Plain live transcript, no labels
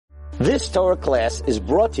This Torah class is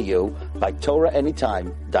brought to you by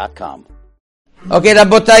TorahAnytime.com. Okay,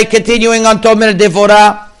 Rabotai, continuing on Tomer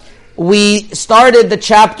Devorah. We started the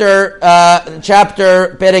chapter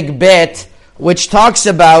Perek Bet, which talks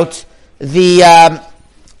about the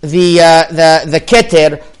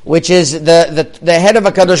Keter, which is the head of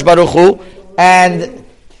HaKadosh Baruch Hu. And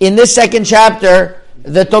in this second chapter,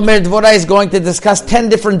 the Tomer Devorah is going to discuss 10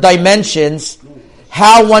 different dimensions,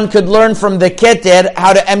 how one could learn from the Keter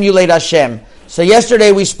how to emulate Hashem. So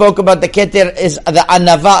yesterday we spoke about the Keter is the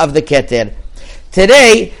Anava of the Keter.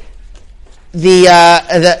 Today, the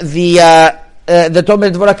Tomer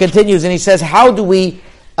Devorah continues and he says, how do we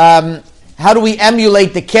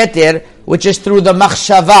emulate the Keter, which is through the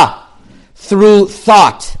Machshava, through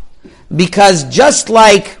thought? Because just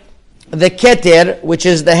like the Keter, which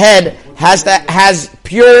is the head, has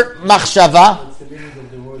pure Machshava,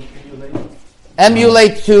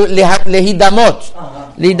 emulate to lihidamot.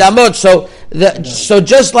 So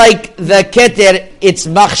just like the Keter, its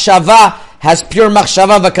Machshava has pure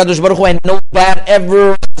Machshava v'Kadosh Baruch Hu, and no bad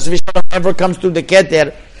ever comes through the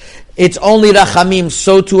Keter. It's only Rachamim.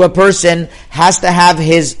 So too a person has to have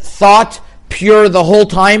his thought pure the whole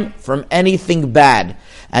time from anything bad.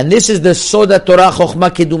 And this is the Soda Torah Chochma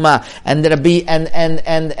Keduma. And the Rabbi and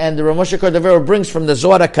the Rav Moshe Devorah brings from the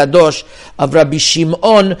Zohar HaKadosh of Rabbi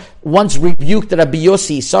Shimon once rebuked Rabbi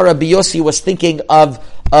Yossi. So Rabbi Yossi was thinking of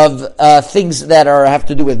things that have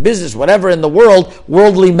to do with business, whatever in the world,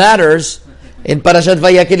 worldly matters. In Parashat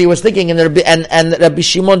Vayakil, he was thinking, and Rabbi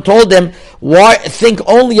Shimon told him, "Why think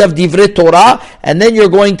only of Divrei Torah, and then you're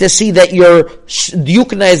going to see that your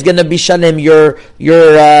Yukna is going to be Shalem, your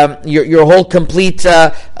whole complete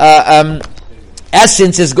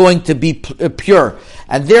essence is going to be pure,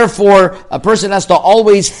 and therefore a person has to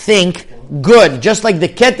always think good, just like the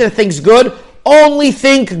Keter thinks good. Only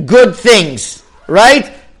think good things, right?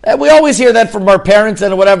 And we always hear that from our parents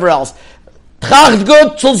and whatever else." Tracht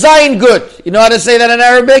good, soll sein good. You know how to say that in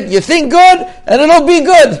Arabic? You think good, and it'll be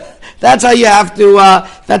good. That's how you have to,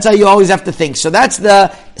 that's how you always have to think. So that's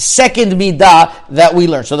the second midah that we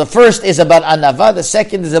learn. So the first is about anava, the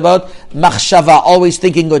second is about machshava, always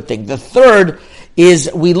thinking good things. The third is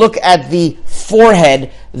we look at the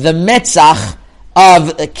forehead, the metzach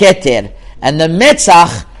of Keter. And the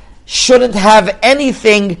metzach shouldn't have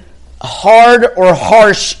anything hard or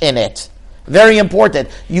harsh in it. Very important.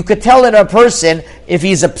 You could tell in a person if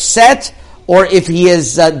he's upset or if he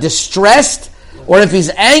is distressed or if he's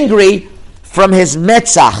angry from his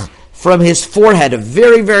metzach, from his forehead. A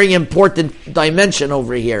very, very important dimension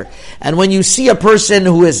over here. And when you see a person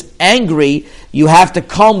who is angry, you have to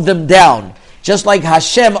calm them down. Just like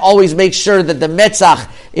Hashem always makes sure that the metzach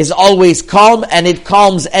is always calm and it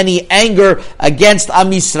calms any anger against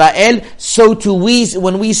Am Yisrael, so too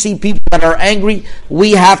when we see people that are angry,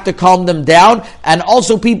 we have to calm them down. And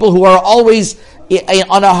also people who are always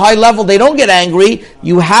on a high level, they don't get angry,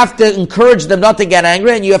 you have to encourage them not to get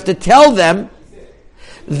angry, and you have to tell them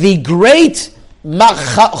the great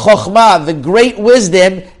chokhmah, the great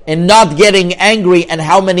wisdom in not getting angry and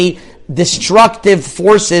how many destructive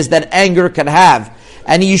forces that anger can have.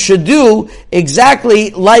 And you should do exactly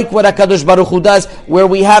like what HaKadosh Baruch Hu does, where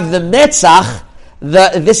we have the metzach.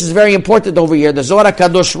 This is very important over here. The Zohar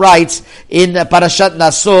HaKadosh writes in Parashat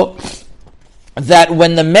Naso that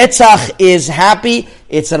when the metzach is happy,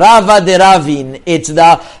 it's Rava de Ravin. It's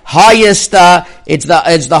the highest. It's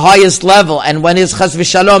the highest level. And when his Chas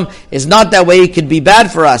v'Shalom is not that way, it could be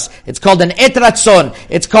bad for us. It's called an et ratzon.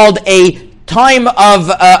 It's called a time of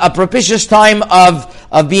a propitious time of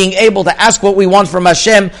being able to ask what we want from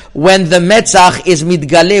Hashem when the metzach is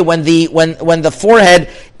midgale, when the forehead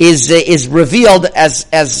is revealed as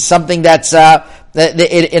something that's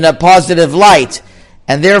in a positive light,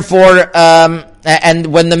 and therefore and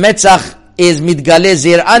when the metzach is midgale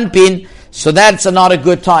zir anpin, so that's not a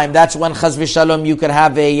good time. That's when chas v'shalom you could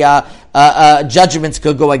have judgments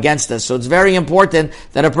could go against us. So it's very important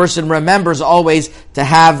that a person remembers always to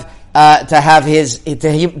have for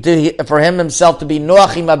him himself to be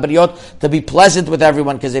noachim abriot, to be pleasant with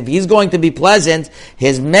everyone. Because if he's going to be pleasant,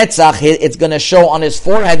 his metzach, it's going to show on his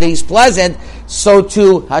forehead that he's pleasant. So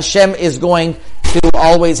too, Hashem is going to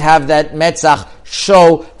always have that metzach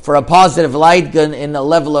show for a positive light in a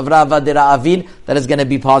level of Rava de Ra'avin that is going to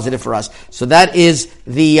be positive for us. So that is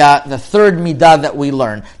the third midah that we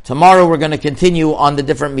learn. Tomorrow we're going to continue on the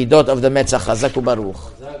different midot of the metzach. Chazaku Baruch.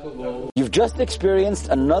 You've just experienced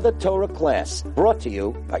another Torah class brought to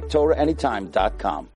you by TorahAnytime.com.